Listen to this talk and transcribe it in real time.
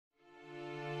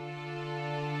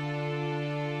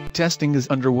Testing is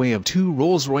underway of two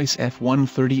Rolls-Royce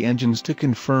F130 engines to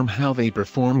confirm how they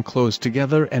perform close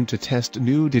together and to test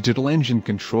new digital engine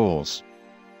controls.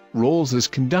 Rolls is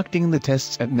conducting the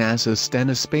tests at NASA's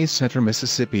Stennis Space Center,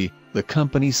 Mississippi, the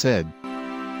company said.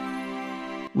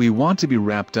 "We want to be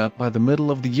wrapped up by the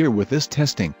middle of the year with this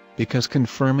testing, because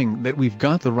confirming that we've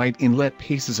got the right inlet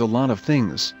paces a lot of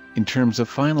things, in terms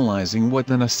of finalizing what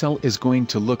the nacelle is going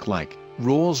to look like,"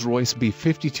 Rolls-Royce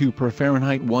B-52 per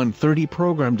Fahrenheit 130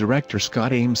 program director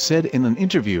Scott Ames said in an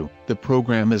interview. "The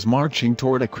program is marching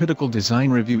toward a critical design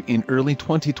review in early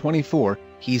 2024,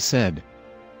 he said.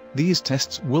 "These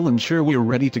tests will ensure we're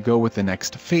ready to go with the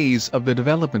next phase of the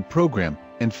development program,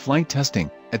 and flight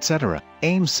testing, etc.,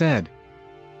 Ames said.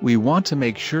 "We want to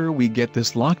make sure we get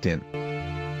this locked in."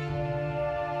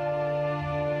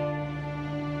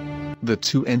 The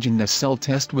two-engine nacelle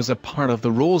test was a part of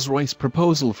the Rolls-Royce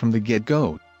proposal from the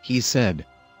get-go, he said.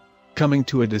 "Coming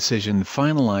to a decision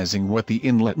finalizing what the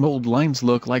inlet mold lines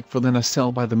look like for the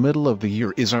nacelle by the middle of the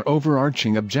year is our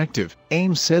overarching objective,"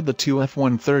 Ames said. The two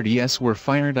F-130s were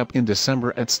fired up in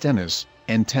December at Stennis,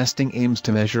 and testing aims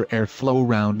to measure airflow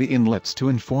around the inlets to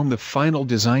inform the final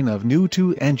design of new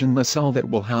two-engine nacelle that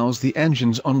will house the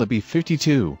engines on the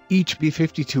B-52. Each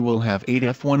B-52 will have 8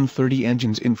 F-130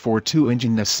 engines in 4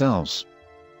 two-engine nacelles.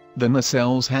 The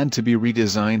nacelles had to be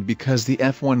redesigned because the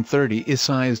F-130 is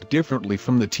sized differently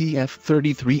from the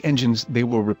TF-33 engines they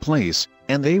will replace,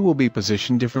 and they will be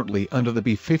positioned differently under the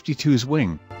B-52's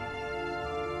wing.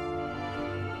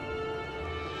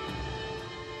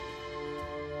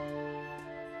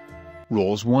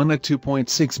 Rolls won a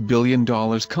 $2.6 billion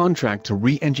contract to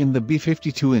re-engine the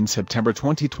B-52 in September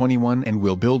 2021 and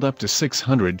will build up to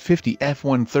 650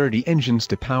 F-130 engines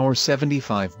to power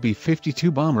 75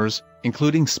 B-52 bombers,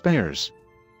 including spares.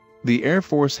 The Air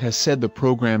Force has said the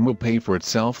program will pay for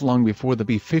itself long before the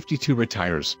B-52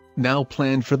 retires, now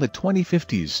planned for the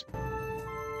 2050s.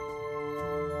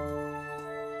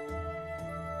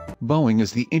 Boeing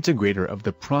is the integrator of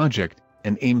the project,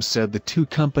 and Ames said the two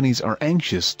companies are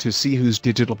anxious to see whose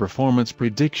digital performance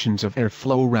predictions of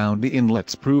airflow around the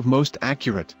inlets prove most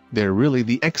accurate. "They're really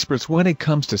the experts when it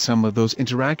comes to some of those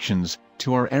interactions,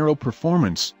 to our aero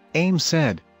performance," Ames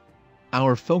said.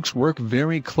 "Our folks work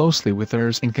very closely with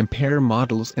theirs and compare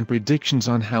models and predictions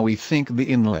on how we think the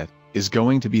inlet is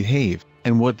going to behave,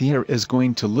 and what the air is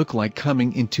going to look like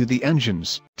coming into the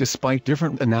engines." Despite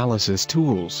different analysis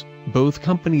tools, both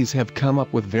companies have come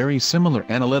up with very similar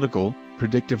analytical,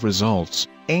 predictive results,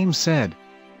 Ames said.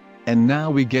 "And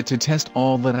now we get to test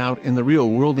all that out in the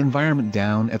real-world environment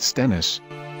down at Stennis."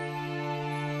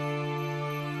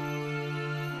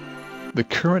 "The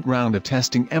current round of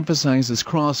testing emphasizes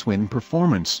crosswind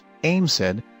performance," Ames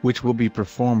said, "which will be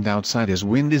performed outside as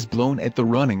wind is blown at the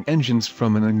running engines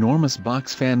from an enormous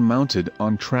box fan mounted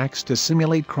on tracks to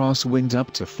simulate crosswinds up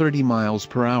to 30 miles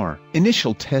per hour.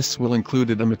 Initial tests will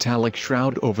include a metallic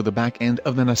shroud over the back end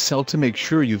of the nacelle to make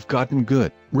sure you've gotten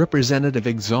good, representative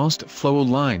exhaust flow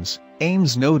lines,"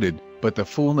 Ames noted, "but the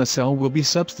full nacelle will be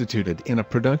substituted in a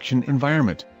production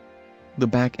environment." "The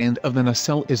back end of the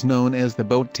nacelle is known as the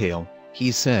boat tail," he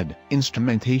said.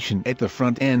 "Instrumentation at the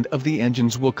front end of the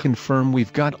engines will confirm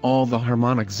we've got all the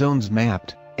harmonic zones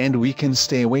mapped, and we can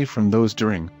stay away from those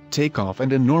during takeoff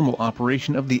and in normal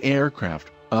operation of the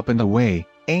aircraft, up and away,"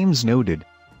 Ames noted.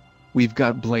 "We've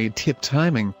got blade tip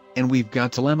timing, and we've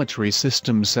got telemetry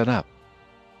systems set up.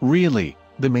 Really,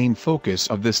 the main focus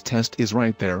of this test is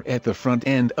right there at the front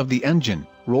end of the engine.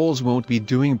 Rolls won't be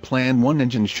doing Plan 1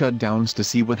 engine shutdowns to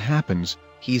see what happens,"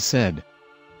 he said.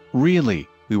 "Really,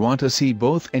 we want to see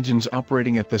both engines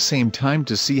operating at the same time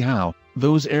to see how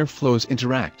those airflows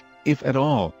interact, if at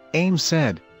all," Ames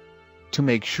said. "To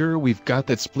make sure we've got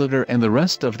that splitter and the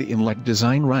rest of the inlet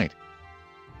design right."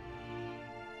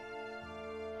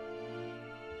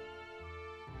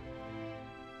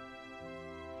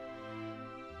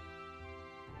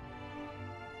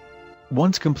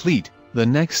 Once complete, the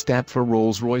next step for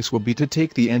Rolls-Royce will be to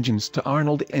take the engines to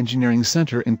Arnold Engineering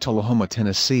Center in Tullahoma,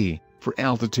 Tennessee, for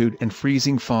altitude and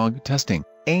freezing fog testing,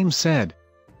 Ames said.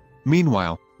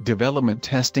 Meanwhile, development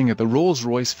testing at the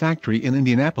Rolls-Royce factory in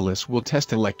Indianapolis will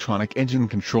test electronic engine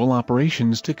control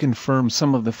operations to confirm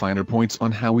some of the finer points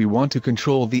on how we want to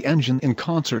control the engine in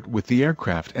concert with the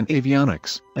aircraft and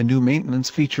avionics. A new maintenance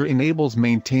feature enables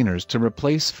maintainers to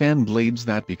replace fan blades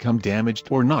that become damaged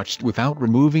or notched without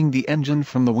removing the engine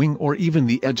from the wing or even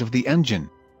the edge of the engine.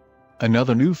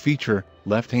 Another new feature,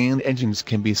 left-hand engines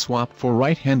can be swapped for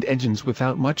right-hand engines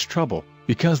without much trouble,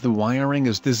 because the wiring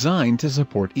is designed to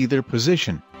support either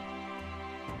position.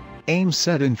 Ames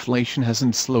said inflation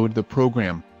hasn't slowed the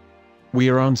program. "We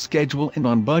are on schedule and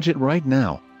on budget right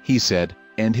now," he said,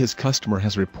 and his customer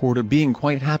has reported being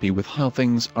quite happy with how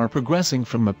things are progressing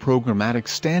from a programmatic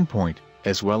standpoint,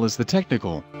 as well as the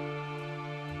technical.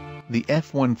 The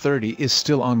F130 is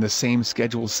still on the same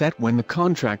schedule set when the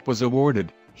contract was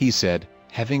awarded, he said,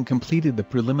 having completed the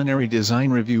preliminary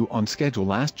design review on schedule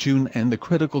last June and the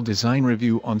critical design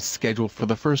review on schedule for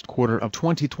the first quarter of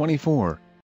 2024.